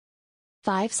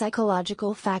5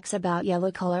 Psychological Facts About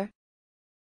Yellow Color.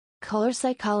 Color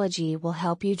psychology will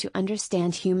help you to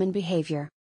understand human behavior.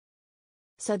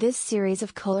 So this series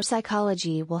of color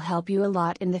psychology will help you a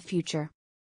lot in the future.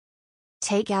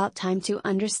 Take out time to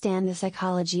understand the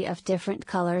psychology of different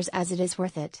colors, as it is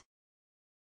worth it.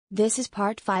 This is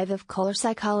part 5 of color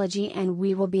psychology, and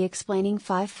we will be explaining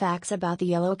 5 facts about the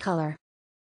yellow color.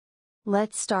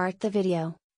 Let's start the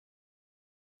video.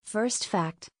 First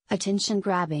fact, attention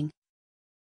grabbing.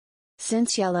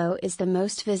 Since yellow is the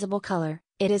most visible color,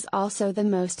 it is also the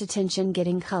most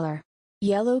attention-getting color.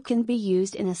 Yellow can be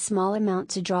used in a small amount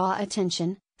to draw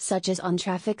attention, such as on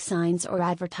traffic signs or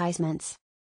advertisements.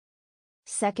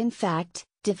 Second fact,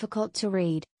 difficult to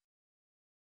read.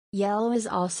 Yellow is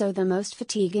also the most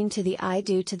fatiguing to the eye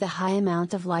due to the high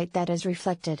amount of light that is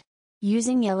reflected.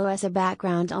 Using yellow as a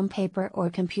background on paper or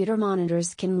computer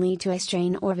monitors can lead to eye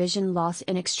strain or vision loss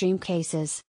in extreme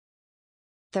cases.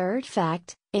 Third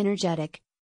fact, energetic.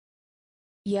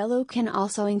 Yellow can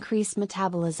also increase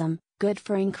metabolism, good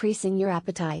for increasing your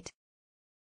appetite.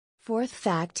 Fourth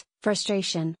fact,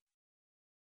 frustration.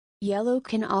 Yellow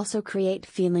can also create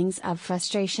feelings of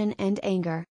frustration and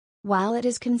anger. While it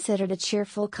is considered a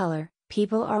cheerful color,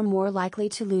 people are more likely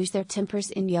to lose their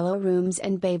tempers in yellow rooms,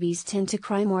 and babies tend to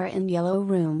cry more in yellow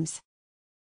rooms.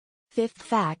 Fifth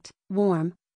fact,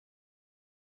 warm.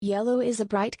 Yellow is a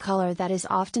bright color that is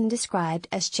often described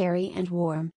as cherry and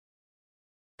warm.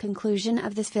 Conclusion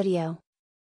of this video.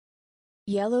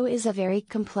 Yellow is a very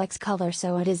complex color,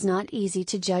 so it is not easy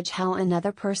to judge how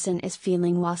another person is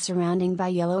feeling while surrounded by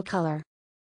yellow color.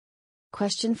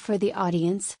 Question for the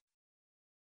audience: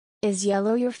 is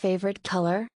yellow your favorite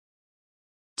color?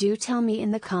 Do tell me in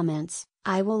the comments,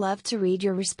 I will love to read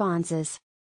your responses.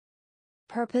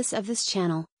 Purpose of this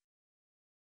channel: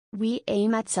 we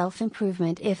aim at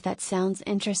self-improvement. If that sounds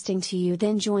interesting to you,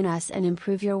 then join us and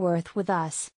improve your worth with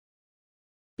us.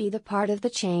 Be the part of the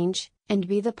change, and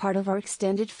be the part of our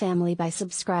extended family by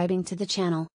subscribing to the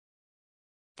channel.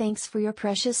 Thanks for your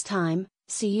precious time.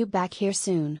 See you back here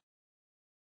soon.